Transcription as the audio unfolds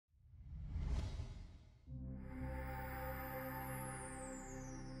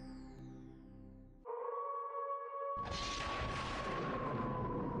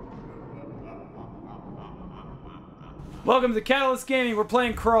Welcome to Catalyst Gaming. We're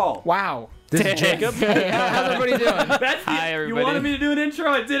playing Crawl. Wow. This is Jacob. Hey, how's everybody doing? Hi, everybody. You wanted me to do an intro?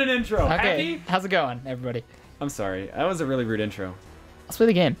 I did an intro. Okay. Happy? How's it going, everybody? I'm sorry. That was a really rude intro. Let's play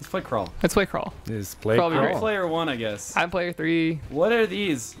the game. Let's play Crawl. Let's play Crawl. This play Probably I'm right. player 1, I guess. I'm player 3. What are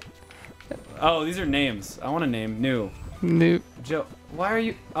these? Oh, these are names. I want a name. New. Nope. Joe. Why are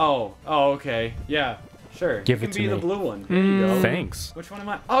you? Oh, okay. Yeah, sure. Give you it can to be me. the blue one. There you go. Thanks. Which one am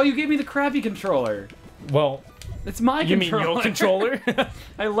I? Oh, you gave me the crappy controller. Well, It's my you mean controller. your controller?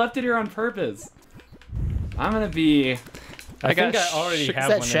 I left it here on purpose. I'm gonna be. I got think I already Is have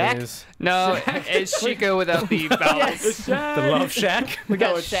that one Shaq? of these. No, it's Chico without the vowels. The Love Shack? We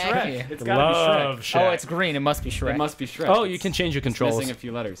got No, it's Shaq Shrek. here. It's The gotta Love be Shrek. Shack. Oh, it's green. It must be Shrek. It must be Shrek. Oh, you can change your It's controls. missing a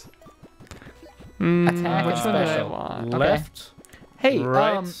few letters. Attack Which and one did I special. want? Left, Hey,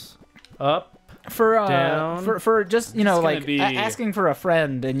 right, up. for down. for just It's gonna like be- asking for a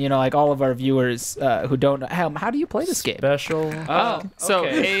friend and like all of our viewers who don't know how do you play this game? Special. Oh, so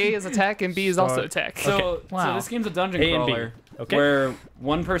okay. A is attack and B is also Start. attack. So Wow. this game's a dungeon A and B. crawler, Okay. where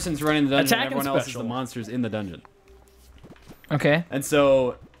one person's running the dungeon Attack and and everyone else is special. the monsters in the dungeon. Okay, And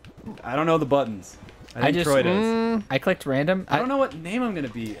so, I don't know the buttons. I think just- Troy does. I clicked random. I don't know what name I'm gonna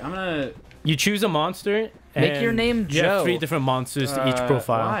be. I'm gonna. You choose a monster. Make and your name You have Joe. 3 different monsters to each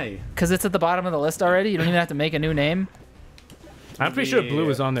profile. Why? because it's at the bottom of the list already. You don't even have to make a new name. I'm pretty sure blue Yeah.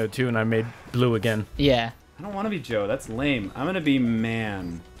 is on there too, and I made blue again. Yeah. I don't want to be Joe. That's lame. I'm gonna be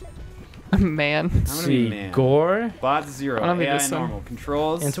man. Man. I'm gonna be See, man. Gore. Bot 0. I don't think AI this one. normal.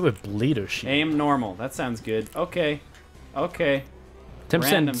 Controls. Enter with bleeder sheet. Aim normal. That sounds good. Okay. 10%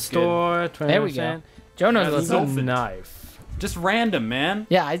 random's store. 20%. There we go. Joe knows That's what's so- up. Knife. Just random, man.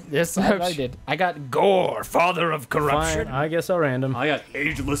 Yeah, I did. I got Gore, father of corruption. Fine, I guess I'll random. I got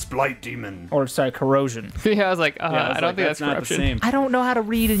ageless blight demon. or sorry, corrosion. Yeah, I was like, Yeah, was I don't like, think that's not corruption. the same. I don't know how to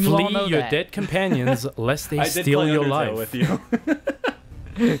read, and you all Flee know your that. dead companions, lest they I did steal play your Undertale life. with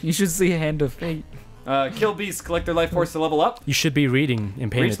you. You should see Hand of Fate. Kill beasts. Collect their life force to level up. You should be reading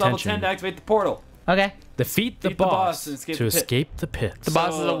and paying Reach level attention. 10 to activate the portal. Okay. Defeat the Defeat the boss boss and escape to the pit. escape the pit. The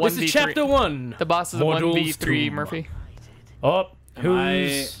boss is a So- 1v3. This is chapter 1. The boss is a Mortals 1v3, Tomb. Murphy. Up. Am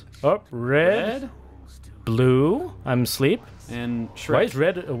Who's up? Red, Red blue. I'm asleep. and Why Shrek. is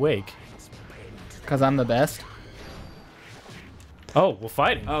red awake? Because I'm the best. Oh, we're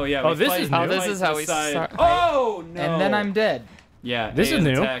fighting. Oh yeah. Oh, we this fight- is we new. Oh, this fight is how the we side. start. Oh no. And then I'm dead. Yeah. This A is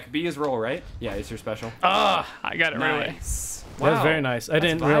new. Attack. B is roll, right? Yeah, it's your special. Ah, I got it right away. Nice. that was Wow. very nice. I That's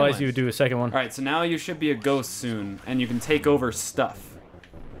didn't realize violent. you would do a second one. All right, so now you should be a ghost soon, and you can take over stuff.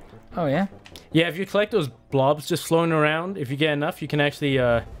 Oh yeah. Yeah, if you collect those blobs just floating around, if you get enough, you can actually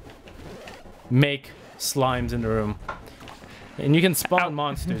make slimes in the room. And you can spawn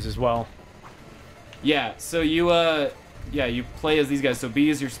monsters as well. Yeah. So you you play as these guys. So B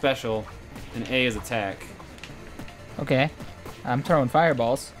is your special, and A is attack. Okay. I'm throwing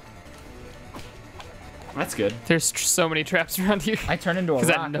fireballs. That's good. There's so many traps around here. I turn into a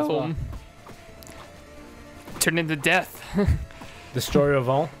Because rock that as well. gnome turned into death. Destroyer of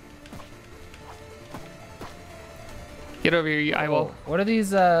all. Get over here, you eyeball. What are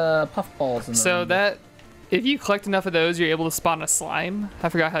these puff balls in the So room? that, if you collect enough of those, you're able to spawn a slime. I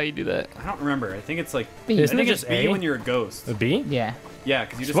forgot how you do that. I don't remember. I think it's like. B. Isn't I it think it's just B A? when you're a ghost. A B? Yeah. Yeah,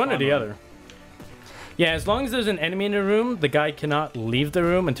 because you It's just one or spawn the one. other. Yeah, as long as there's an enemy in the room, the guy cannot leave the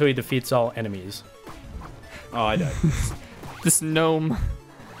room until he defeats all enemies. Oh, I died. This gnome.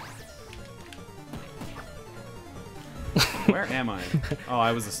 Where am I? Oh,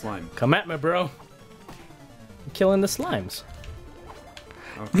 I was a slime. Come at me, bro. I'm killing the slimes.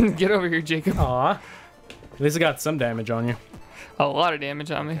 Get over here, Jacob. Aw. At least I got some damage on you. A lot of damage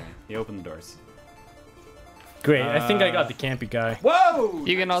on me. He opened the doors. Great, I think I got the campy guy. Whoa!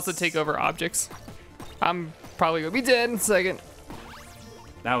 You can also take over objects. I'm probably gonna be dead in a second.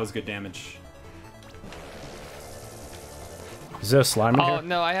 That was good damage. Is there a slime in Oh here?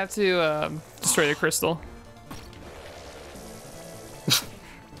 no, I have to destroy the crystal.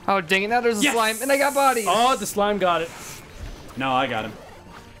 Oh dang it! Now there's a Yes! slime, and I got bodies. Oh, the slime got it. No, I got him.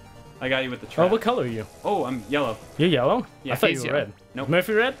 I got you with the Oh, trap. what color are you? Oh, I'm yellow. You're yellow? Yeah, I thought he's you were yellow. red. Nope.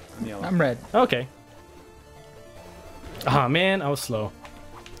 Murphy red? I'm yellow. I'm red. Okay. Ah, man, I was slow.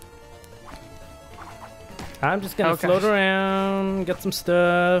 I'm just gonna Okay. float around, get some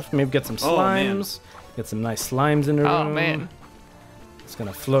stuff, maybe get some Oh, man. slimes. Get some nice slimes in the room. Oh man. Just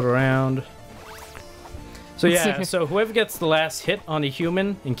gonna float around. So yeah, so whoever gets the last hit on a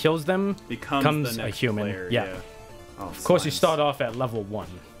human and kills them, Becomes the a next human. player, Yeah. Oh, of course you slimes. start off at level 1.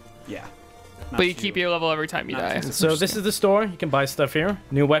 Yeah. But you keep your level every time you Not die. too- So this is the store. You can buy stuff here.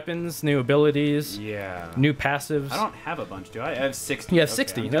 New weapons, new abilities, Yeah. new passives. I don't have a bunch, do I? I have 60. Yeah, Okay,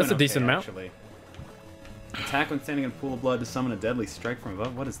 60. I'm That's doing a decent okay, amount. Actually. Attack when standing in a pool of blood to summon a deadly strike from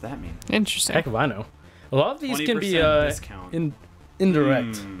above. What does that mean? Interesting. Heck if I know. A lot of these can be 20% discount.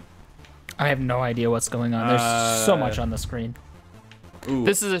 indirect. I have no idea what's going on. There's so much on the screen. Ooh,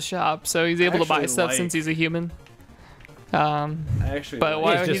 This is a shop, so he's able to buy actually stuff like- since he's a human. I actually but like-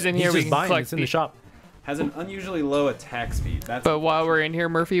 why- He's he's in here, just we can buying. collect It's in the the- shop. has an unusually low attack speed. That's But while we're in here,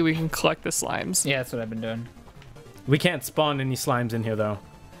 Murphy, we can collect the slimes. Yeah, that's what I've been doing. We can't spawn any slimes in here though.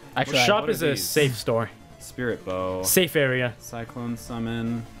 Actually, The shop what are is a these? safe store, Spirit bow. safe area. Cyclone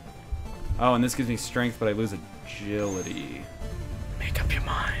summon. Oh, and this gives me strength, but I lose agility. Make up your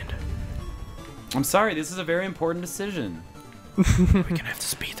mind. I'm sorry, this is a very important decision. We're gonna have to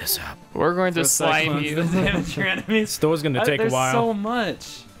speed this up. We're going to Throw slime cyclones you. that damage your enemies. Store's gonna take a There's while. so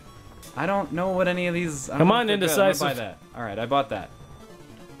much. I don't know what any of these. I'm Come gonna on, forget. I'm indecisive. gonna buy that. All right, I bought that.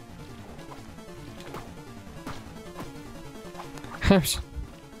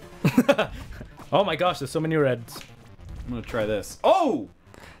 Oh my gosh, there's so many reds. I'm gonna try this. Oh,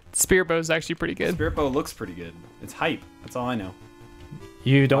 Spear bow's actually pretty good. Spirit bow looks pretty good. It's hype. That's all I know.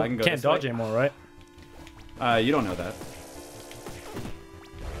 You I can don't go can't this dodge way. anymore, right? You don't know that.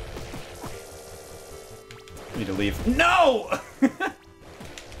 I need to leave. No!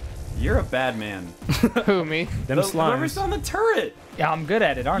 You're a bad man. Who, me? Them Whoever's slimes. on the turret! Yeah, I'm good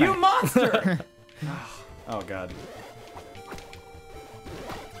at it, aren't You I? monster! Oh, God.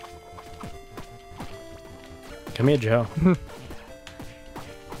 Come here, Joe.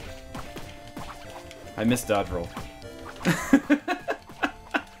 I missed dodge roll.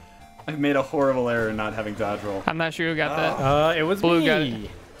 I've made a horrible error in not having dodge roll. I'm not sure who got that. It was Blue me. got it.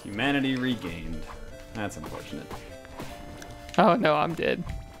 Humanity regained. That's unfortunate. Oh no, I'm dead.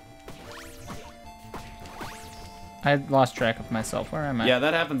 I lost track of myself. Where am I? Yeah,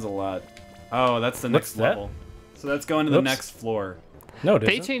 that happens a lot. Oh, that's the What's next that? level. So that's going to the Oops. next floor. No, it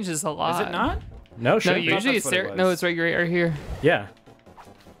Pay isn't. changes a lot. Is it not? No, No, sure. usually that's it's what it there. No, was. it's right here. Yeah.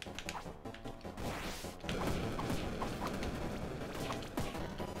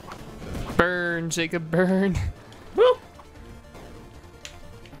 Burn, Jacob, burn. Woo.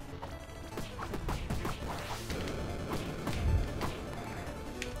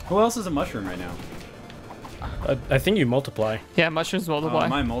 Who else is a mushroom right now? I think you multiply. Yeah, mushrooms Oh, multiply.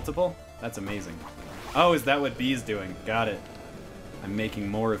 am I multiple? That's amazing. Oh, is that what B's doing? Got it. I'm making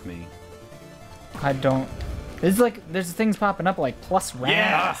more of me. I don't. It's like there's things popping up like plus round.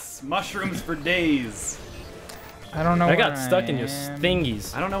 Yes! Mushrooms for days. I don't know. I got where stuck in your am. I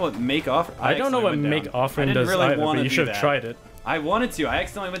thingies. don't know what make offer. I don't know what accidentally went make down. offering I didn't does really either, want but to you do should have that. tried it. I wanted to. I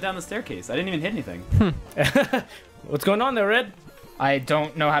accidentally went down the staircase. I didn't even hit anything. What's going on there, Red? I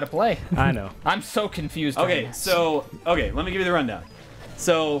don't know how to play. I know. I'm so confused. right Okay, now. so let me give you the rundown.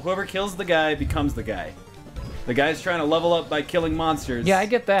 So whoever kills the guy becomes the guy. The guy's trying to level up by killing monsters. Yeah, I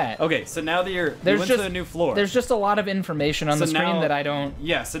get that. Okay, so now that you There's went just to a new floor. There's just a lot of information on So the screen now- that I don't.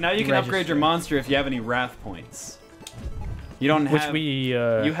 Yeah, so now you can upgrade your Register. monster if you have any wrath points. You don't have. Which we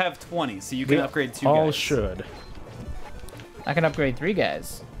You have 20, so you can we upgrade 2 all guys. should. I can upgrade 3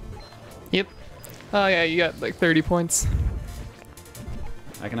 guys. Yep. Oh yeah, you got like 30 points.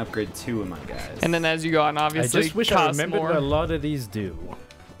 I can upgrade 2 of my guys. And then as you go on, I obviously, just wish I costs remembered more. what a lot of these do.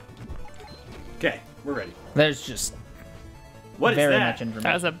 Okay, we're ready. There's just What is very that? much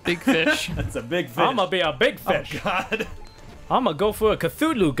information. That's a big fish. That's a big fish. I'm gonna be a big fish. Oh, God. I'm gonna go for a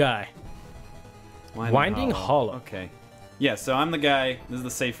Cthulhu guy. Winding Hollow. Okay. Yeah, so I'm the guy. This is the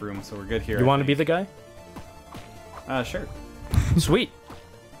safe room, so we're good here. You want to be the guy? Sure. Sweet.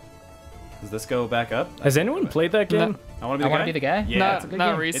 Does this go back up? Has anyone played that game? I want to I be the want guy. to be the guy. Yeah, not it's a good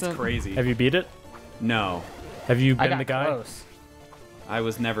not game. recent. It's crazy. Have you beat it? No, Have you I been got the guy? close. I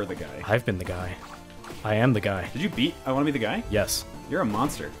was never the guy. I've been the guy. I am the guy. Did you beat I want to be the guy? Yes. You're a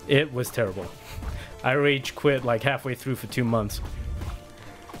monster. It was terrible. I rage quit like halfway through for 2 months.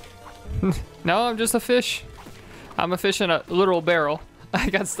 No, I'm just a fish. I'm a fish in a literal barrel. I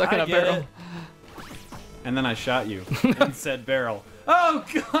got stuck in I a get barrel. it. And then I shot you and said barrel. Oh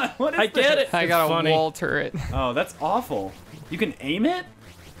God! What is I get this? it. I It's got a funny. wall turret. Oh, that's awful. You can aim it?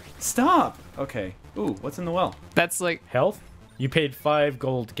 Stop. Okay. Ooh, what's in the well? That's like Health? You paid 5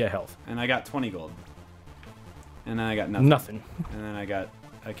 gold to get health. And I got 20 gold. And then I got nothing. Nothing. And then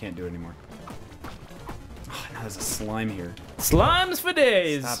I can't do it anymore. Oh, now there's a slime here. Slimes for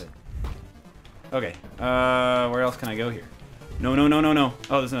days. Stop it. Okay. Where else can I go here? No, no, no, no, no.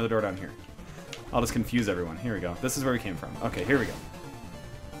 Oh, there's another door down here. I'll just confuse everyone. Here we go. This is where we came from. Okay, here we go.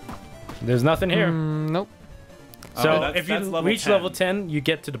 There's nothing here. nope. So that's- if you that's level reach 10. level 10, you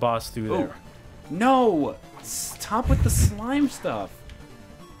get to the boss through Ooh. there. No! Stop with the slime stuff.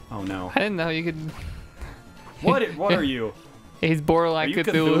 Oh no. I didn't know you could. What are you? He's Are borderline you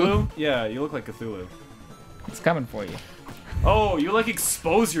Cthulhu. Yeah, you look like Cthulhu. It's coming for you. Oh, you like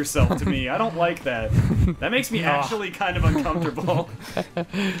expose yourself to me. I don't like that. That makes me actually kind of uncomfortable.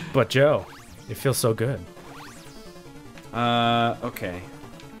 But Joe, it feels so good. Okay.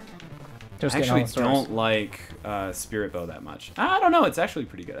 Just I getting all actually the stars. don't like Spirit Bow that much. I don't know. It's actually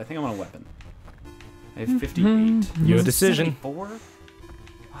pretty good. I think I want a weapon. I have 58. Your decision. 74?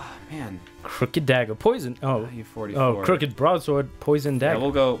 Oh, man. Crooked dagger, poison. Oh, I have 44. oh, crooked broadsword, poison Yeah, dagger.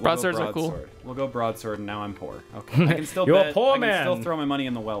 we'll go Broadswords are broadsword. cool. We'll go broadsword, and now I'm poor. Okay. I can still You're a bet. poor I can still man. throw my money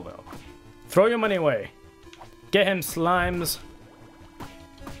in the well, though. Throw your money away. Get him, slimes.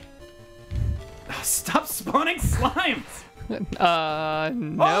 Stop spawning slimes! No. Oh,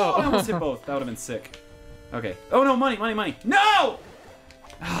 I almost hit both. That would have been sick. Okay. Oh no, money, money, money. No!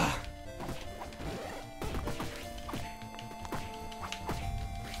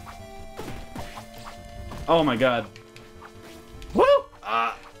 Oh my god. Woo!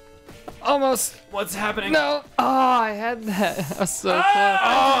 Almost. What's happening? No. Oh, I had that. I was so close.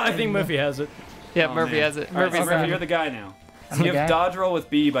 Oh, I think Murphy has it. Yeah, Oh, Murphy man. has it. All right, Murphy's so Murphy, got you're it. the guy now. I'm You the have guy? dodge roll with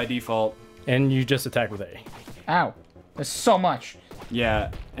B by default. And you just attack with A. Ow. There's so much.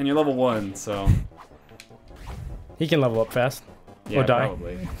 Yeah, and you're level 1, so He can level up fast. yeah, Or die.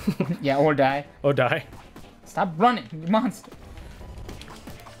 probably. Yeah, or die. Or die. Stop running, you monster.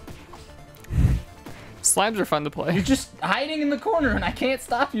 Slimes are fun to play. You're just hiding in the corner and I can't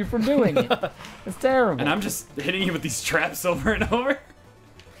stop you from doing it. It's terrible. And I'm just hitting you with these traps over and over.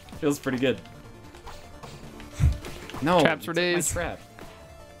 Feels pretty good. No, Traps for you took my days. Trap.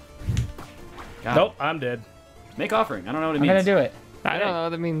 God. Nope, I'm dead. Make offering. I don't know what it I'm means. gonna do it. I don't know what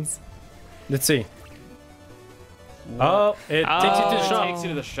that means. Let's see. Oh, it takes you to the It shop. takes you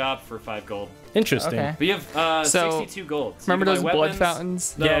to the shop for 5 gold. Interesting. Okay. But you have So, 62 gold. So Remember you those can buy blood weapons.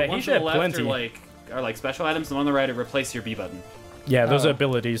 fountains? The Yeah, he ones should to the have left plenty. are like special items. The one on the right are replace your B button. Yeah, those Oh. are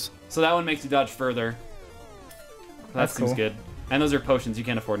abilities. So that one makes you dodge further. That That's seems cool. good. And those are potions. You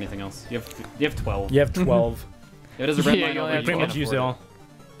can't afford anything else. You have 12. You have 12. If it is a red Yeah, line you over, only you have Pretty can't much use it afford all.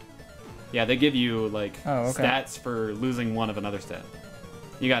 Yeah, they give you like Oh, okay. stats for losing one of another stat.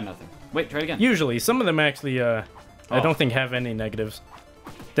 You got nothing. Wait, try it again. Usually, some of them actually, I Oh. don't think have any negatives.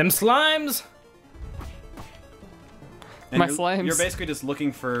 Them slimes! And My you're, slimes. You're basically just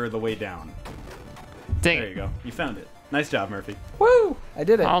looking for the way down. Dang There you it. go. You found it. Nice job, Murphy. Woo! I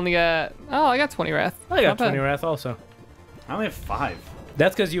did it. I only got. Oh, I got 20 wrath. I got Not bad. 20 wrath also. I only have 5.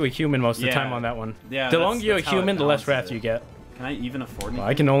 That's because you were human most of the Yeah. time on that one. Yeah, The that's- longer you're a that's how it human, the less balances wrath it. you get. Can I even afford anything? Well,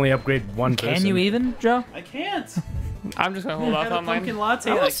 I can only upgrade one person. Can you even, Joe? I can't. I'm just gonna hold I off had a on mine. pumpkin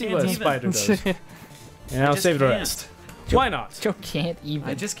latte. I I want to see can't what a even. spider does. And I'll just save the can't. rest. Why not? Joe can't even.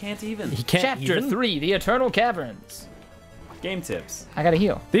 I just can't even. He can't Chapter even. 3, The Eternal Caverns. Game tips. I gotta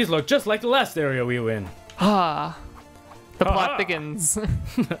heal. These look just like the last area we were in. Ah. The Ha-ha. plot thickens.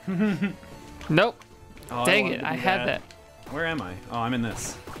 Nope. Oh, Dang wanted it. to I do had that. Where am I? Oh, I'm in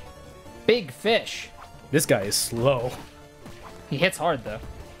this. Big fish. This guy is slow. He hits hard though.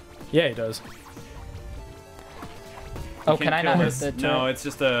 Yeah, he does. Oh, Can't can I kill not hit this. the No, turret? it's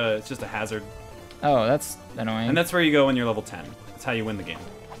just a hazard. Oh, that's annoying. And that's where you go when you're level 10. That's how you win the game.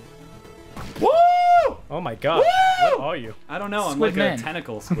 Woo! Oh my god. What are you? I don't know. I'm Squid like man. a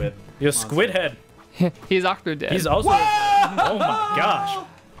tentacle squid. You're monster. squid head. He's Octodead. He's also. Oh my gosh.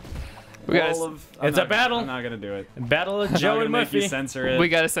 We gotta, Wall of- I'm It's a not- battle. I'm not gonna do it. Battle of I'm not Joe gonna and make you Murphy. censor it. we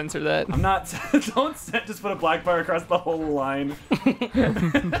gotta censor that. I'm not. Don't just put a black bar across the whole line.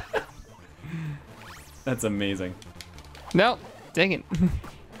 That's amazing. No. Dang it.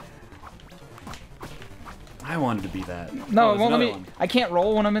 I wanted to be that. no, Oh, it there's won't let another me. one. I can't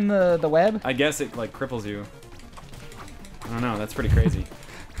roll when I'm in the web. I guess it like cripples you. I don't know. That's pretty crazy.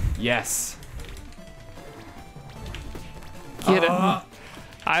 Yes. Get it. I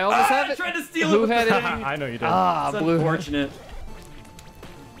almost have I it. tried to steal Who it. with had the it? thing. I know you did. Ah, It's blue. unfortunate.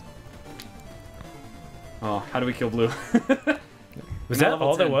 Oh, how do we kill blue? Was Not that level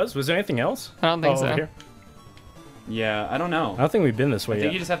all there 10. was? Was there anything else? I don't think Oh, so. over here? Yeah, I don't know. I don't think we've been this I way think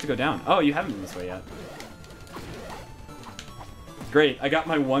yet. you just have to go down. Oh, you haven't been this way yet. Great, I got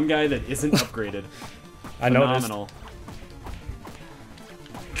my one guy that isn't upgraded. I noticed. Phenomenal.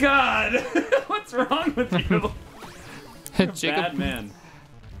 God, what's wrong with you? You're a Jacob. bad man.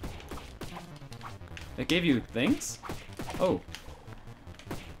 It gave you things? Oh.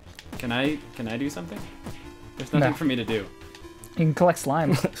 Can I do something? There's nothing No. for me to do. You can collect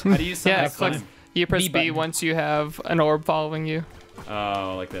slime. How do you summon Yeah, a slime? click. You press B B button. once you have an orb following you.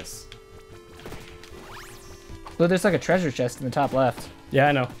 Oh, like this. Well, there's like a treasure chest in the top left. Yeah,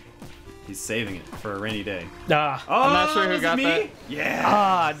 I know. He's saving it for a rainy day. Ah, Oh, I'm not sure who was it got me? that. Yeah.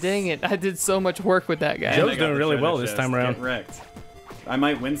 Ah, dang it. I did so much work with that guy. Joe's And I got doing the really treasure well this chest. time around. Get wrecked. I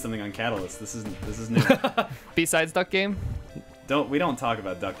might win something on Catalyst. This is new. Besides Duck Game? We don't talk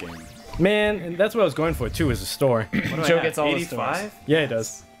about Duck Game. Man, and that's what I was going for too, is a store. What do I Joe have? gets all the 85? stores. Yeah, he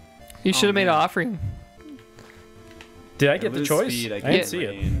does. You should have made an man. offering. Did I get the lose choice? speed, I get didn't see it.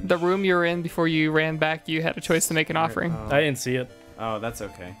 range. The room you were in before you ran back, you had a choice to make an offering. I didn't see it. Oh, that's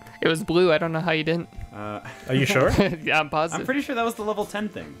okay. It was blue. I don't know how you didn't. Are you sure? Yeah, I'm positive. I'm pretty sure that was the level 10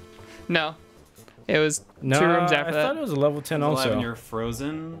 thing. No. It was No, 2 rooms after I that. thought it was a level 10 Alive and also. you're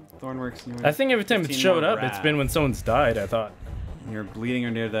frozen. Thornworks. And I think every time it 15 showed more up, it's wrath. been when someone's died, I thought. You're bleeding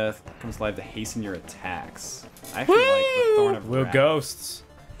or near death. Comes alive to hasten your attacks. I actually like the Thorn of We're Wrath. ghosts.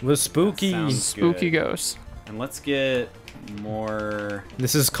 We're spooky. sounds- Spooky good. ghosts. And let's get more.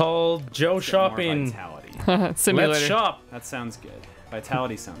 This is called Joe let's get more Shopping. vitality. Simulator. Let's shop. That sounds good.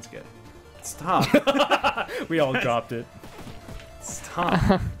 Vitality sounds good. Stop. We all dropped it.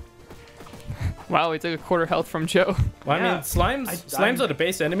 Stop. Wow, we took a quarter health from Joe. Well, I Yeah. mean, slimes I'm- are the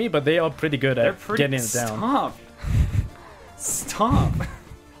base enemy, but they are pretty good They're at pretty. getting it down. Stop. Stop.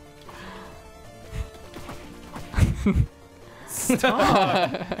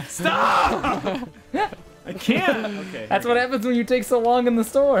 Stop. Stop. I can't. Okay. That's what happens when you take so long in the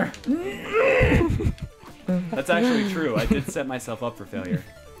store. That's actually true. I did set myself up for failure.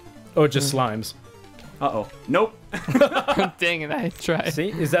 Oh, just slimes. Uh-oh. Nope. Dang it, I tried. See,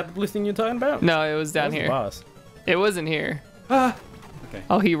 is that the blue thing you're talking about? No, it was down That's the here. boss. It wasn't here. Ah. Okay.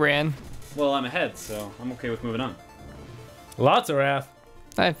 Oh, he ran. Well, I'm ahead, so I'm okay with moving on. Lots of wrath.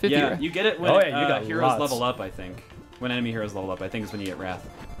 I have 50 Yeah, wrath. you get it when Oh, yeah, you got heroes lots. level up, I think. When enemy heroes level up, I think is when you get wrath.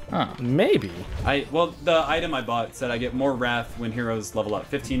 Huh. Maybe. Well, the item I bought said I get more wrath when heroes level up.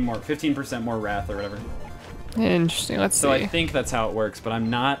 15% more wrath or whatever. Interesting. Let's So see. I think that's how it works, but I'm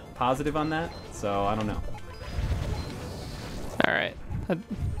not positive on that, so I don't know. All right.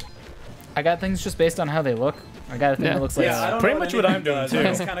 I got things just based on how they look. I got a thing Yeah. that looks like I don't Pretty know much anything what I'm doing, does. too. I'm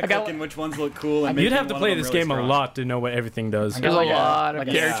just kind I of got- clicking which ones look cool and You'd making have to one play of them this really game a strong. lot to know what everything does. I There's got a like lot of like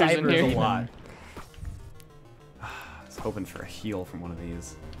a characters in cyber here. There's a demon. lot. I was hoping for a heal from one of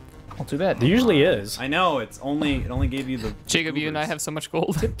these. Well, too bad. There usually is. I know, it only gave you the Jacob, you and I goobers. have so much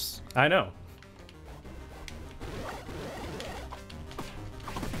gold. Tips. I know.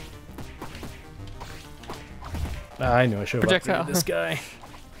 I knew I should have Projectile. upgraded this guy.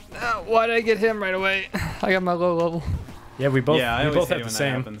 Why did I get him right away? I got my low level. Yeah, we both Yeah, I we always both hate have the when that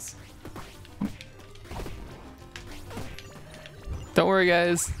same. happens. Don't worry,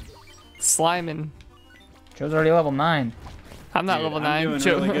 guys. Sliming. Joe's already level 9. I'm not Dude, level I'm 9. doing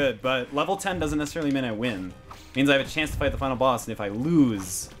Joe. really good, but level 10 doesn't necessarily mean I win. It means I have a chance to fight the final boss, and if I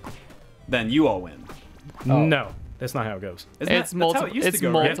lose, then you all win. Oh. No, that's not how it goes. Isn't It's that, that's how multiple- it used it's to go,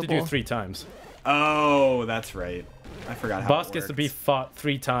 You right? have to do Multiple. 3 times. Oh, that's right. I forgot how Boss it gets to worked. be fought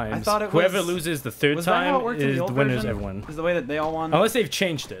 3 times. I thought it Whoever was- loses the 3rd Was that how it time worked in is the the old winners version? everyone. Is the way that they all won? Unless they've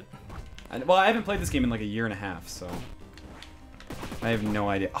changed it. Well, I haven't played this game in like a year and a half, so I have no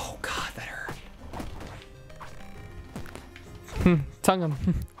idea. Oh God, that hurt. Tongue him.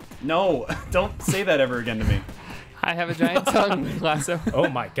 No, don't say that ever again to me. I have a giant tongue lasso. Oh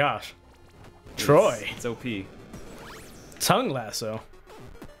my gosh. Troy. It's OP. Tongue lasso.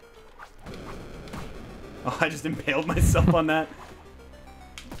 Oh, I just impaled myself on that.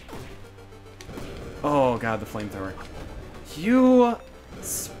 Oh God, the flamethrower. You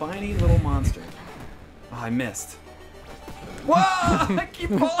spiny little monster. Oh, I missed. Whoa! I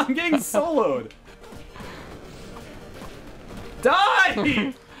keep falling. I'm getting soloed.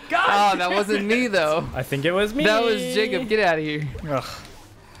 Die! God! Oh, that wasn't me though. I think it was me. That was Jacob. Get out of here. Ugh.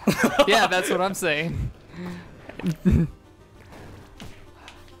 Yeah, that's what I'm saying.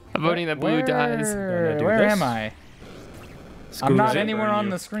 I'm voting that blue dies. Gonna do Where this. am I? Screw I'm not it. anywhere Burn on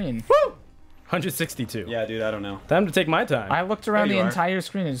you. the screen. 162. Yeah, dude, I don't know. Time to take my time. I looked around There the you are. entire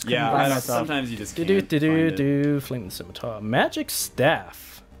screen and just couldn't Yeah, find I don't, myself. sometimes you just Do can't do do find do it. do. Flame the scimitar. Magic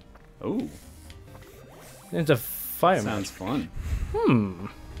staff. Ooh, It's a fireman. sounds fun.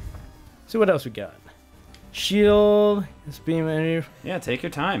 See what else we got. Shield. This beam energy. Yeah, take your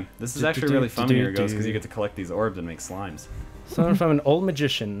time. This is Do, actually do, really do, fun do, when you're a ghost do. because you get to collect these orbs and make slimes. Something from an old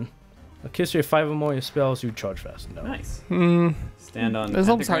magician. A kiss your 5 or more your spells, you charge fast. No. Nice. Hmm. Stand on. That's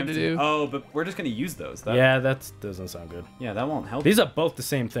almost hard pentagrams to and- do. Oh, but we're just gonna use those. That, Yeah, that doesn't sound good. Yeah, that won't help. These are both the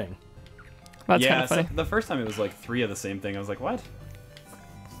same thing. That's kind yeah, of funny. so the first time it was like 3 of the same thing. I was like, what?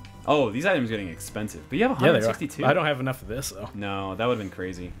 Oh, these items are getting expensive. But you have Yeah, they 162. are. I don't have enough of this though. No, that would have been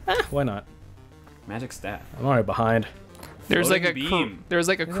crazy. Why not? Magic staff. I'm already behind. There's like a Floating beam. there's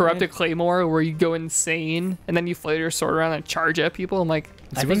like a corrupted claymore where you go insane and then you flail your sword around and charge at people. I'm like,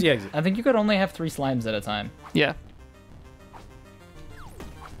 I Where's think, the exit? I think you could only have 3 slimes at a time. yeah.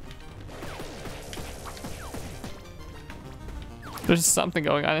 There's something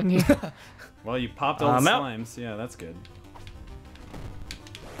going on in here. Well, you popped all the I'm out. slimes. Yeah, that's good.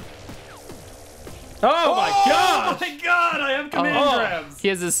 Oh my god! Oh my god! I have command grabs. He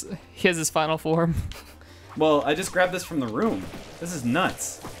has his final form. Well, I just grabbed this from the room. This is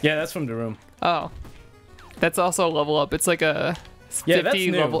nuts. Yeah, that's from the room. Oh, that's also a level up. It's like a 50 Yeah, that's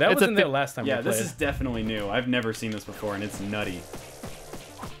new. level. That it's wasn't a there last time Yeah, we played. this is definitely new. I've never seen this before, and it's nutty.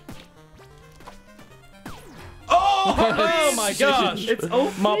 Oh! Oh my gosh! It's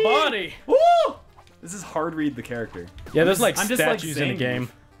OP. My body! Woo! This is hard read the character. Yeah, there's I'm like just like statues in the Zangief.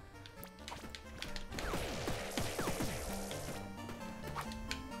 game.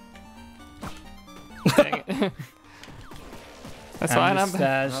 Dang it. That's fine.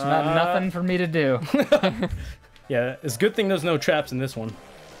 Just, nothing for me to do. Yeah, it's a good thing there's no traps in this one.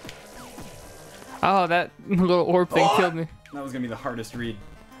 Oh, that little orb thing killed me. That was gonna be the hardest read.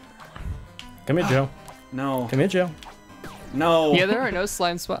 Come here, Joe. No. Come here, Joe. No. Yeah, there are no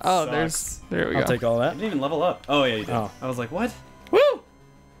slime spots. Oh, Sucks. there we I'll go. take all I that. didn't even level up. Oh yeah, you did. Oh. I was like, what? Woo! Oh,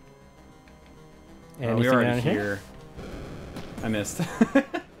 Anything we were down already here? here. I missed. All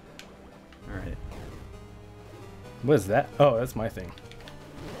right. What is that? Oh, that's my thing.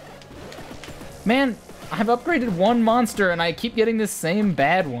 Man, I've upgraded one monster and I keep getting this same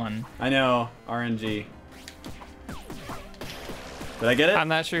bad one. I know. RNG. Did I get it? I'm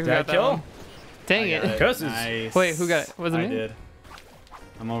not sure who Did I got that kill? one. Dang I it. got Curses. Nice. Wait, who got it? Was it I me? did.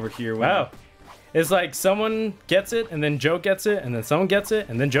 I'm over here. With Wow. It's like someone gets it, and then Joe gets it, and then someone gets it,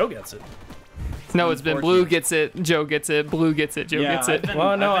 and then Joe gets it. No, it's been Blue gets it, Joe gets it, Blue gets it, Joe Yeah, gets it.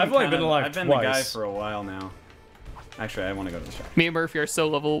 Well, no, I've only been alive I've been the guy twice. for a while now. Actually, I want to go to the shop. Me and Murphy are so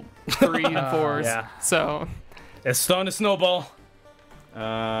level 3 and 4s. yeah. So It's starting to snowball.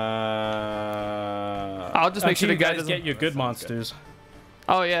 I'll just make sure Until the you guy guys doesn't. get your good monsters.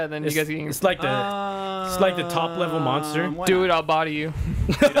 Oh yeah, then It's, you guys can it's like the top level monster. why do not? it. I'll body you.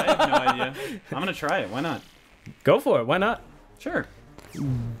 Dude, I have no idea. I'm gonna try it. Why not? Go for it. Why not? Sure.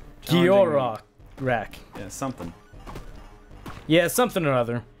 Giorak. Rack. Yeah, something. Yeah, something or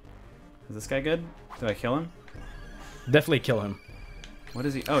other. Is this guy good? Did I kill him? Definitely kill him. What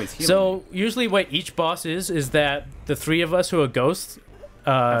is he? Oh, he's healing. So usually what each boss is that the three of us who are ghosts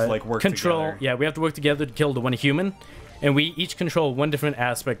Have to, like, work control. together. Yeah, we have to work together to kill the one human, and we each control one different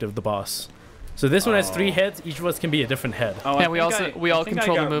aspect of the boss. So this one has 3 heads. Each of us can be a different head. Oh, Yeah, I we think also- I- we I all think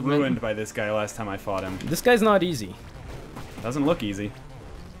control I the got movement. ruined by this guy last time I fought him. This guy's not easy. Doesn't look easy.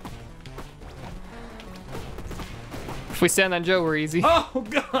 If we stand on Joe, we're easy. Oh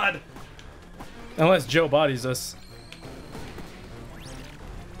God! Unless Joe bodies us.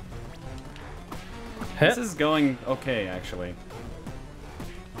 This is going okay, actually.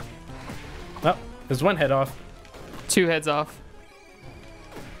 Oh, there's one head off. 2 heads off.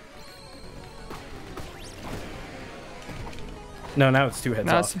 No, now it's 2 heads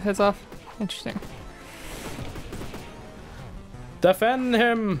Now off. it's heads off. Interesting. Defend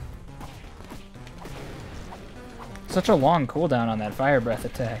him! Such a long cooldown on that fire breath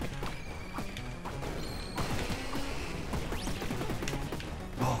attack.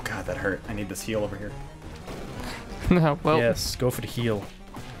 Oh God, that hurt. I need this heal over here. No, well, Yes, go for the heal.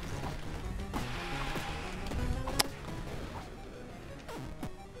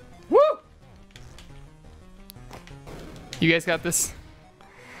 woo! You guys got this.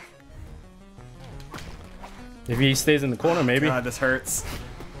 If he stays in the corner, maybe. God, this hurts.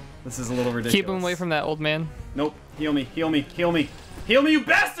 This is a little ridiculous. Keep him away from that old man. Nope. Heal me. Heal me. Heal me. Heal me, you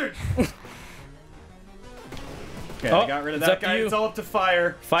bastard! Okay, Oh, I got rid of it's that up to guy. you. It's all up to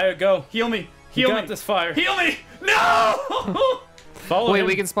fire. Fire, go. Heal me. You Heal got me. this fire. Heal me. No! Follow Wait, him.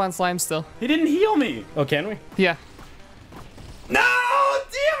 we can spawn slime still. He didn't heal me. Oh, can we? Yeah. No!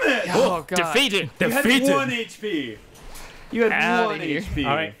 Damn it! Oh god. Defeated! You had Defeated! 1 HP. You had Outta 1 here. HP.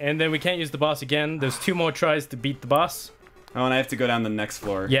 Alright, and then we can't use the boss again. There's 2 more tries to beat the boss. Oh, and I have to go down the next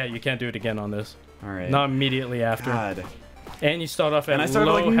floor. Yeah, you can't do it again on this. All right. Not immediately after. God. And you start off at And I started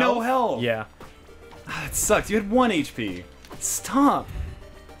low like health. no health. Yeah. Ah, that sucks. You had 1 HP. Stop.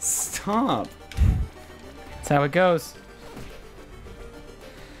 Stop. That's how it goes.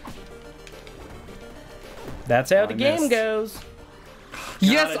 That's how Oh, the I game missed. goes.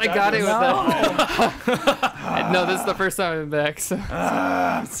 Yes, I got it with No. that. No, this is the first time I've been back. So.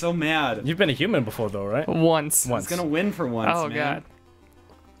 Ah, I'm so mad. You've been a human before, though, right? Once. Once. It's gonna win for once, Oh man. god.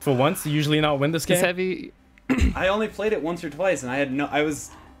 For once, you usually not win this game. It's heavy. I only played it once or twice, and I had no. I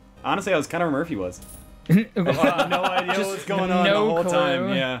was honestly, I was kind of where Murphy was. I had no idea what was going on no the whole clue. time.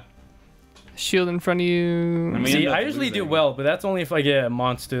 Yeah. Shield in front of you. And we See, ended up I usually do losing. well, but that's only if I get a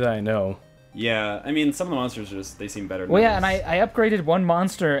monster that I know. Yeah. I mean, some of the monsters just they seem better. Than Well, yeah, and others. I upgraded one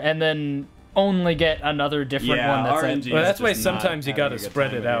monster, and then only get another different Yeah, one that's RNG. at... Well, that's why Just not sometimes you having a gotta good spread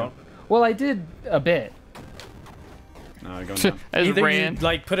time it with out. Well, I did a bit. No, I go down. I just Either ran. you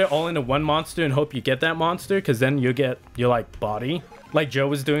like put it all into one monster and hope you get that monster, because then you get your like body, like Joe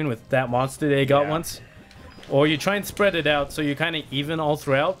was doing with that monster they got Yeah. once. Or you try and spread it out so you kind of even all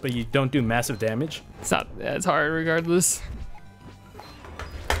throughout, but you don't do massive damage. It's not. Yeah, it's hard regardless.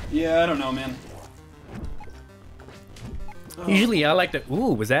 Yeah, I don't know, man. Usually I like the.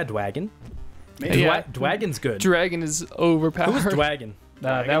 Ooh, was that Dwagon? Maybe. Yeah. Dwagon's good. Dragon is overpowered. Who was Dwagon?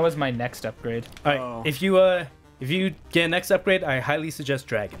 That was my next upgrade. All right, Oh. if you get next upgrade, I highly suggest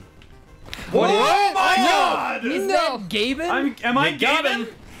Dragon. What? Oh my god! Is No. that Gaben? Am I You got Gaben? him.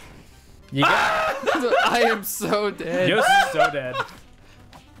 You got, I am so dead. you're so dead.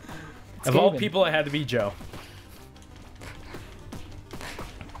 Of all Gaben. people, it had to be Joe.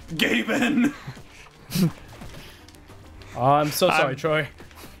 Gaben! Oh, I'm so sorry, I'm- Troy.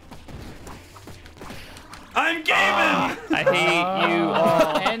 I'm Gaben! I hate you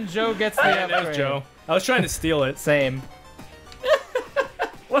all. And Joe gets the Yeah, upgrade. there's Joe. I was trying to steal it. Same.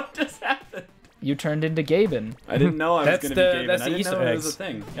 What just happened? You turned into Gaben. I didn't know I was That's going to the- be Gaben. that's I the didn't Easter know it was a eggs.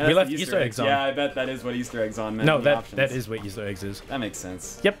 thing. We Yeah, that's left the Easter eggs on. Yeah, I bet that is what Easter eggs on meant. No, the that options. is what Easter eggs is. That makes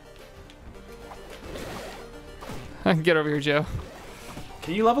sense. Yep. Get over here, Joe.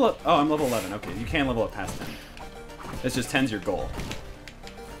 Can you level up? Oh, I'm level 11. Okay, you can level up past 10. It's just 10's your goal.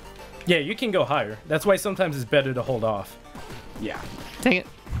 Yeah, you can go higher. That's why sometimes it's better to hold off. Yeah. Dang it.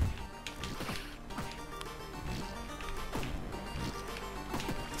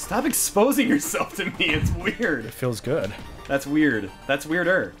 Stop exposing yourself to me. It's weird. It feels good. That's weird. That's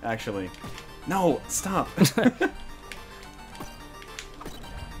weirder, actually. No, stop.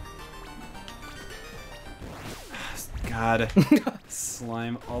 God.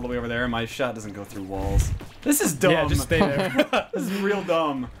 Slime all the way over there. My shot doesn't go through walls. This is dumb. Yeah, just stay there. This is real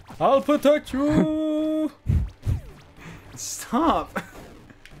dumb. I'll protect you. Stop.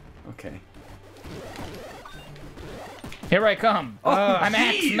 Okay. Here I come. I'm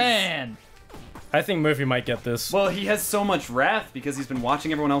jeez. X-Man. I think Murphy might get this. Well, he has so much wrath because he's been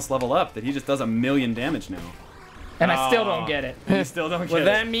watching everyone else level up that he just does 1,000,000 damage now. And I still don't get it. You still don't get Was it.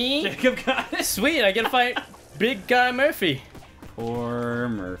 that me? Jacob got it. Sweet, I get to fight big guy Murphy. Poor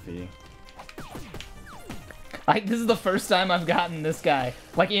Murphy. This is the first time I've gotten this guy,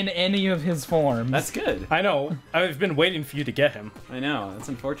 like in any of his forms. That's good. I know. I've been waiting for you to get him. I know. That's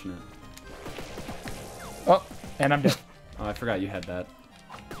unfortunate. Oh, and I'm dead. Oh, I forgot you had that.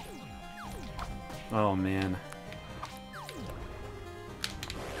 Oh, man.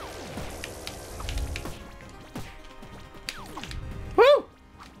 Woo!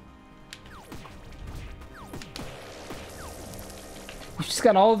 You just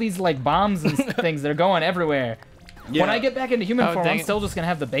got all these like bombs and things that are going everywhere. Yeah. When I get back into human Oh, form, dang I'm it. still just gonna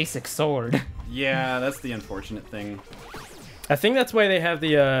have the basic sword. Yeah, that's the unfortunate thing. I think that's why they have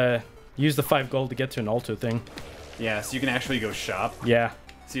the use the 5 gold to get to an altar thing. Yeah, so you can actually go shop, Yeah.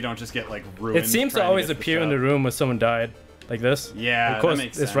 so you don't just get like ruined. It seems to trying always get appear in shop. the room where someone died, like this. Yeah, Of course, that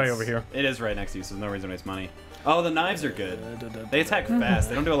makes it's right sense. over here. It is right next to you, so there's no reason to waste money. Oh, the knives are good. They attack fast.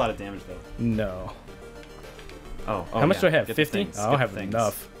 They don't do a lot of damage though. No. Oh, How much yeah. do I have? Get the 50? things, I get don't the have things.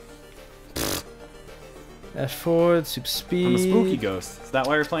 enough. Dash forward, super speed. I'm a spooky ghost. Is that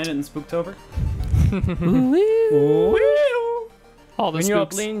why you're playing it in Spooktober? All the When you're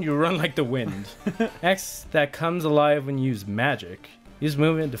spooks. uplean, you run like the wind. X that comes alive when you use magic. Use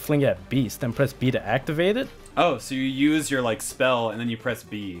movement to fling at beast, then press B to activate it. Oh, so you use your like spell and then you press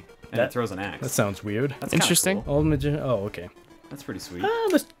B and That- it throws an axe. That sounds weird. That's kinda Interesting. cool. Old magician. Oh, okay. That's pretty sweet.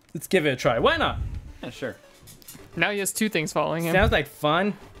 Let's give it a try. Why not? Yeah, sure. Now he has 2 things following him. Sounds like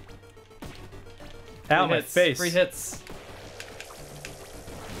fun. Ow, Free my hits, face. Free hits.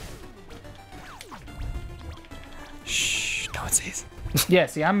 Shh, no one sees. Yeah,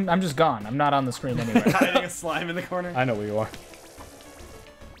 see, I'm just gone. I'm not on the screen anywhere. Hiding a slime in the corner. I know where you are.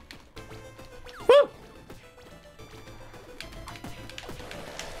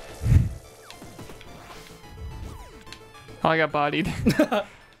 Oh, I got bodied.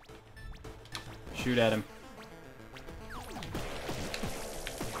 Shoot at him.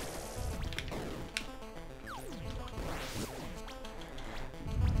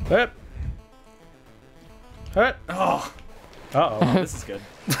 Hurt. Hurt. Oh, Uh-oh. this is good.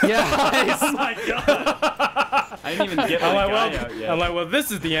 Yeah. Oh my god! I didn't even get my I'm like, guy well, out yet. I'm like, well,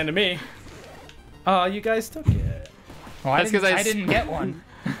 this is the end of me. Oh, you guys took it. Well, I That's 'cause I didn't get one.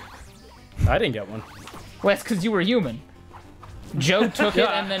 I didn't get one. Well, that's because you were human. Joe took it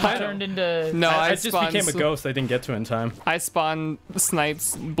Yeah, and then I know. turned into... No, I I, just spawned became a ghost. I didn't get to in time. I spawned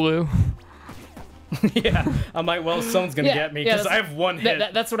snipes blue. Yeah, I'm like, well, someone's gonna get me because I have one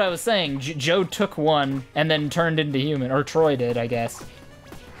hit. That's what I was saying. Joe took one and then turned into human, or Troy did, I guess.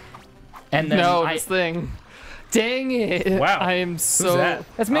 And then this thing. Dang it! Wow. I am so. that?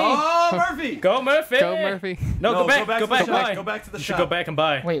 That's me. Oh, Murphy! Go Murphy! Go Murphy. No, go back. Go back to the You shop. should go back and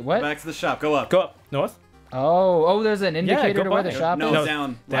buy. Wait, what? Go back to the shop. Go up. Go up north. Oh, there's an indicator go to where by. the shop No, is.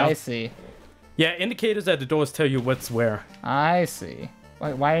 down. I see. Yeah, indicators at the doors tell you what's where. I see.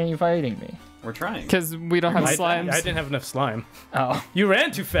 Why aren't you fighting me? We're trying. Because we don't have slimes. I didn't have enough slime. Oh. You ran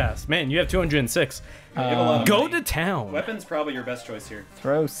too fast, man. You have 206. You have a lot of Go money. to town. Weapon's probably your best choice here.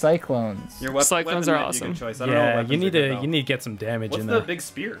 Throw cyclones. Your Cyclones weapon are might be a good awesome. choice. I don't know what Yeah, weapons you are need good, to though. you need to get some damage What's in the there. big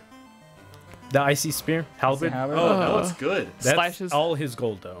spear? The icy spear, halberd. Halberd? Oh, that looks good. That's Slashes. all his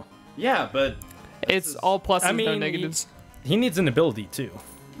gold though. Yeah, but It's all pluses, I mean, no negatives. He needs an ability too.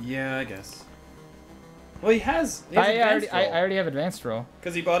 yeah, I guess. Well, he has I already have advanced roll.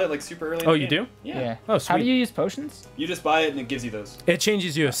 because he bought it like super early. Oh, in the you game. do? Yeah. Oh, How sweet. do you use potions? You just buy it and it gives you those. It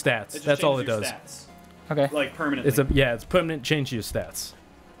changes your stats. It just That's all it changes does. your stats, Okay. like permanently. It's permanent change to your stats.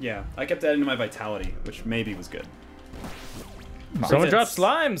 Yeah, I kept adding to my vitality, which maybe was good. Someone It's- dropped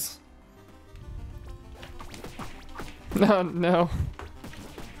slimes. No, no.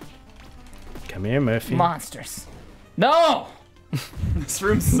 Come here, Murphy. Monsters. No! This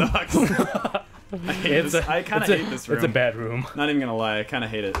room sucks. I hate this. I kind of hate this room. It's a bad room. Not even gonna lie, I kind of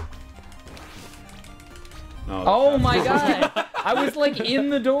hate it. Oh my god! I was like in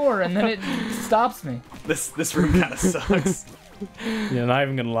the door and then it stops me. This room kind of sucks. Yeah, not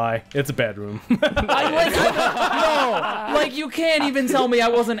even gonna lie. It's a bad room. I like no, like you can't even tell me I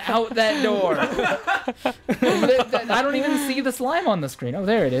wasn't out that door. I don't even see the slime on the screen. Oh,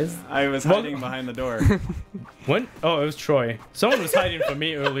 there it is. I was hiding behind the door. When? Oh, it was Troy. Someone was hiding from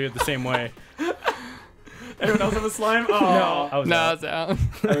me earlier the same way. Anyone else have a slime? Oh, No, I was No, out. it's out.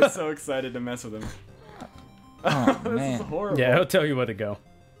 I was so excited to mess with him. Oh This is man. horrible. Yeah, he'll tell you where to go.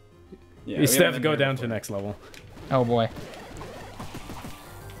 Yeah, You we still have to haven't go been here down to the before. next level. Oh boy.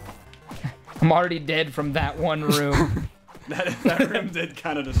 I'm already dead from that one room. That room did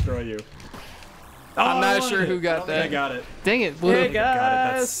kind of destroy you. Oh, I'm I not wanted sure it. who I got don't think I that. got it. Dang it, blue. Hey, I got it.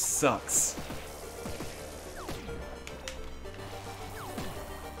 That guys. sucks.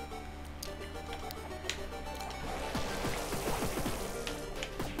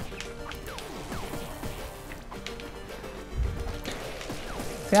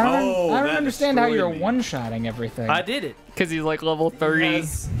 See, I don't, Oh, I don't that understand how you're destroyed me. one-shotting everything. I did it. Because he's like level 30.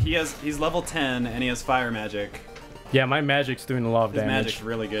 He's level 10 and he has fire magic. Yeah, my magic's doing a lot of His damage. magic's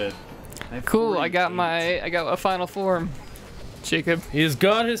really good. have Cool, I got 48. I got a final form. Jacob. He's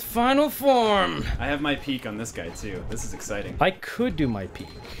got his final form. I have my peak on this guy too. This is exciting. I could do my peak,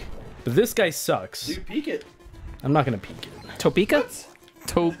 but this guy sucks. Dude, peek it. I'm not gonna peek it. Topeka?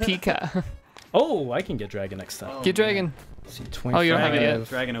 Topeka. Oh, I can get dragon next time. Get dragon. See, 25. you don't have it yet.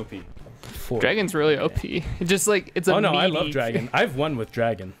 Dragon OP. 40. Dragon's really OP. It just like it's a Oh no, I meaty- love dragon. I've won with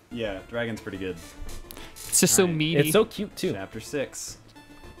dragon. Yeah, dragon's pretty good. It's just so Alright. meaty. It's so cute too. Chapter 6.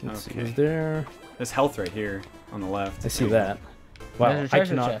 Let's see, Okay. is there? There's health right here on the left. I see that. Wow, There's a I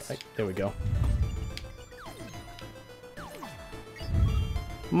treasure cannot. chest. There we go.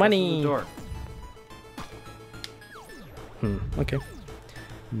 The Money. door. Okay.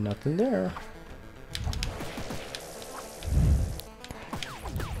 Nothing there.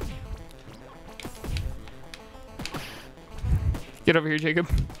 Get over here, Jacob.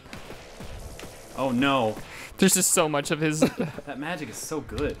 Oh no. There's just so much of his. That magic is so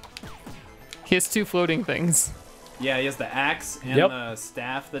good. He has two floating things. Yeah, he has the axe and Yep. the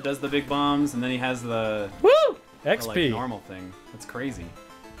staff that does the big bombs, and then he has the, Woo! the XP. like normal thing. That's crazy.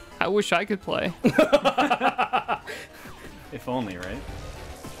 I wish I could play. If only, right?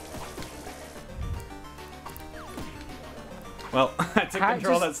 Well, I took I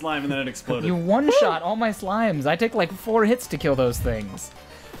control of just- that slime and then it exploded. You one-shot all my slimes. I take like 4 hits to kill those things.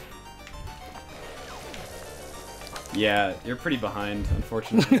 Yeah, you're pretty behind,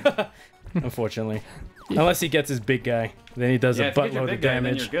 unfortunately. Unfortunately. Unless he gets his big guy. Then he does Yeah, a if you get your buttload big of guy, then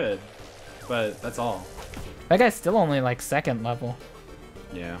damage. you're good. But that's all. That guy's still only like 2nd level.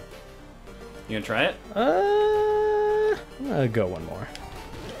 Yeah. You gonna try it? I'll go one more.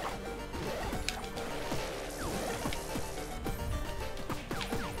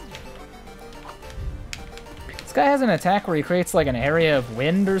 This guy has an attack where he creates like an area of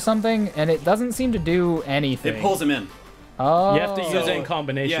wind or something, and it doesn't seem to do anything. It pulls him in. Oh. You have to use it in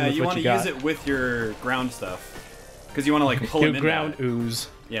combination Yeah, with you what want you to got. use it with your ground stuff. Because you want to like pull Your him in. ground ooze.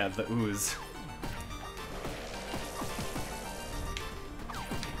 Yeah, the ooze.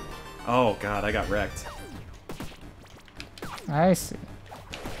 Oh god, I got wrecked. I see.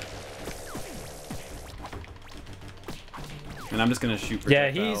 And I'm just gonna shoot Yeah,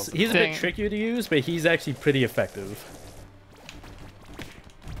 projectiles. he's a Dang. bit trickier to use, but he's actually pretty effective.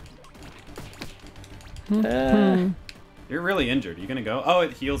 You're really injured. You gonna go? Oh,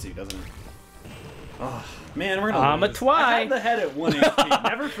 it heals you, doesn't it? Oh, man, we're gonna I'm a lose. twy. I had the head at 1 HP.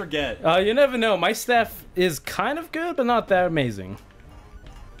 Never forget. You never know. My staff is kind of good, but not that amazing.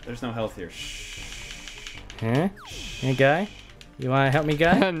 There's no health here. Shh. Huh? Hey, guy? You want to help me,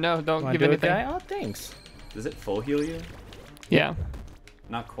 guy? No, don't Want give to do it, anything. guy? Oh, thanks. Does it full heal you? Yeah,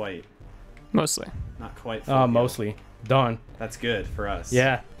 Not quite. mostly. Not quite full Oh, heal. mostly. Darn. That's good for us.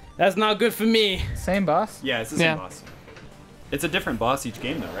 Yeah. That's not good for me. Same boss? Yeah, it's the same Yeah. boss. It's a different boss each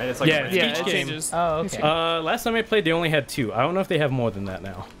game, though, right? It's like Yeah, a random Yeah, Each it boss. game. changes. Oh, okay. Last time I played, they only had 2. I don't know if they have more than that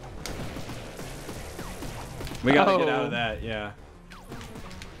now. We gotta get Oh. out of that, yeah.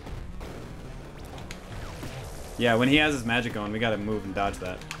 Yeah, when he has his magic going, we gotta move and dodge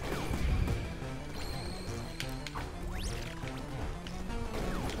that.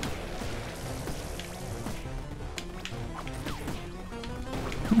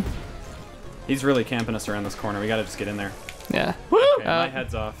 He's really camping us around this corner. We gotta just get in there. Yeah. Okay, my Uh,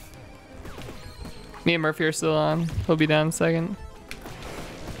 head's off. Me and Murphy are still on. He'll be down in a second.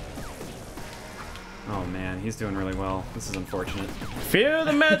 Oh man, he's doing really well. This is unfortunate. Fear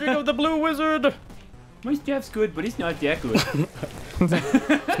the magic of the blue wizard. My staff's good, but he's not that good.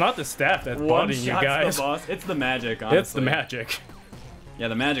 It's not the staff that's bothering you guys. the boss. It's the magic, honestly. It's the magic. Yeah,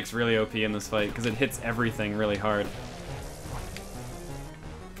 the magic's really OP in this fight because it hits everything really hard.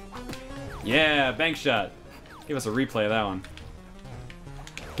 Yeah, bank shot. Give us a replay of that one.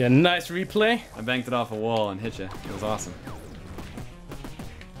 Get a nice replay. I banked it off a wall and hit you. It was awesome.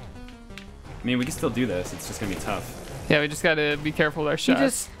 I mean, we can still do this. It's just gonna be tough. Yeah, we just gotta be careful with our He shots.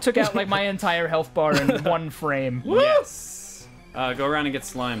 just took out like my entire health bar in one frame. Yes. Go around and get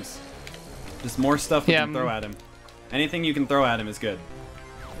slimes. Just more stuff we Yeah, can throw at him. Anything you can throw at him is good.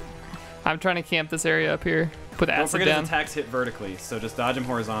 I'm trying to camp this area up here. Put Don't acid forget down. his attacks hit vertically, so just dodge him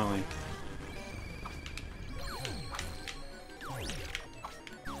horizontally.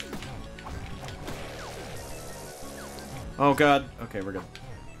 Oh god. Okay, we're good.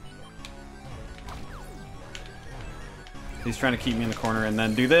 He's trying to keep me in the corner and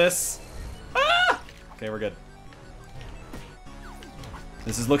then do this. Ah! Okay, we're good.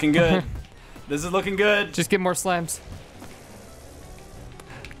 This is looking good. This is looking good. Just get more slimes.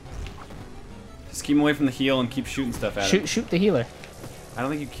 Just keep him away from the heal and keep shooting stuff at him. Shoot the healer. I don't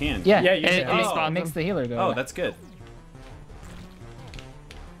think you can. Yeah, Yeah, you it, can. it Oh. makes the healer go. Oh, away. that's good.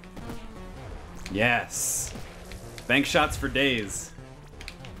 Yes. Bank shots for days.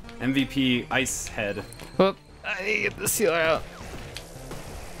 MVP Ice Head. Whoop. I need to get this healer out.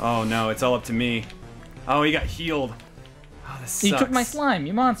 Oh no, it's all up to me. Oh, he got healed. Oh, this sucks. You took my slime,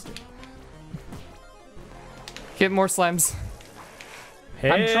 you monster. Get more slimes.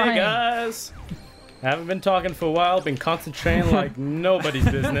 Hey trying. guys. Haven't been talking for a while. Been concentrating like nobody's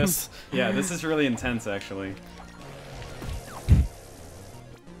business. Yeah, this is really intense, actually.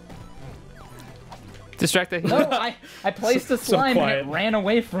 Distract the No, healer. I placed a So slime and quiet. it ran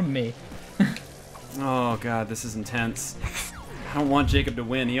away from me. Oh god, this is intense. I don't want Jacob to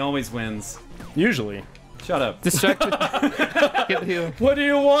win. He always wins. Usually. Shut up. Distract the Get the healer. What do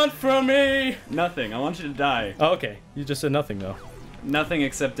you want from me? Nothing. I want you to die. Oh, okay, you just said nothing though. Nothing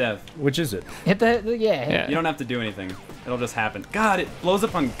except death. Which is it? Hit the yeah. Yeah. You don't have to do anything. It'll just happen. God, it blows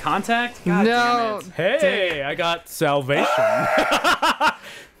up on contact? God No. damn it. Hey, I got salvation.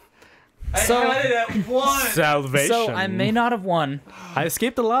 So, I had it at one. Salvation. so I may not have won. I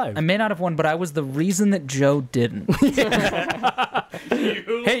escaped alive. I may not have won, but I was the reason that Joe didn't.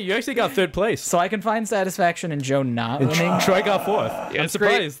 Hey, you actually got 3rd place. So I can find satisfaction in Joe not And winning. Troy got 4th. I'm It's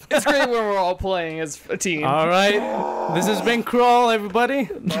great. surprised. It's great when we're all playing as a team. All right, this has been Crawl, everybody.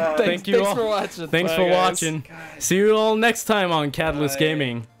 Thank you Thanks all. for watching. Thanks Bye, for guys. watching. See you all next time on Catalyst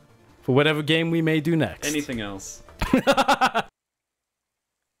Gaming for whatever game we may do next. Anything else.